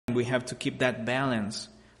we have to keep that balance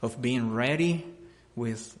of being ready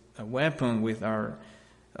with a weapon, with our,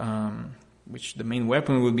 which the main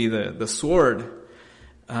weapon would be the sword,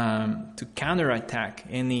 to counterattack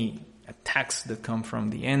any attacks that come from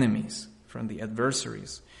the enemies, from the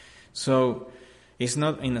adversaries. So it's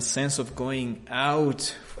not in a sense of going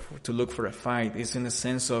out to look for a fight. It's in a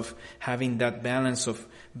sense of having that balance of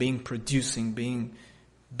being producing, being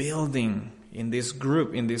building in this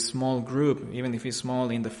group, in this small group, even if it's small,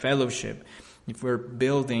 in the fellowship. If we're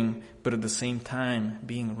building, but at the same time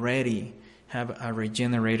being ready, have a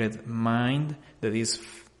regenerated mind that is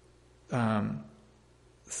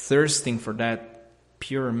thirsting for that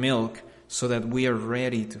pure milk, so that we are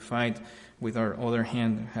ready to fight with our other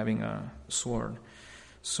hand having a sword.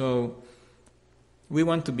 So we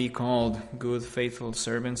want to be called good, faithful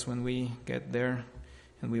servants when we get there,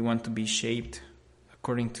 and we want to be shaped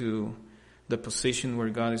according to the position where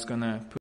God is going to put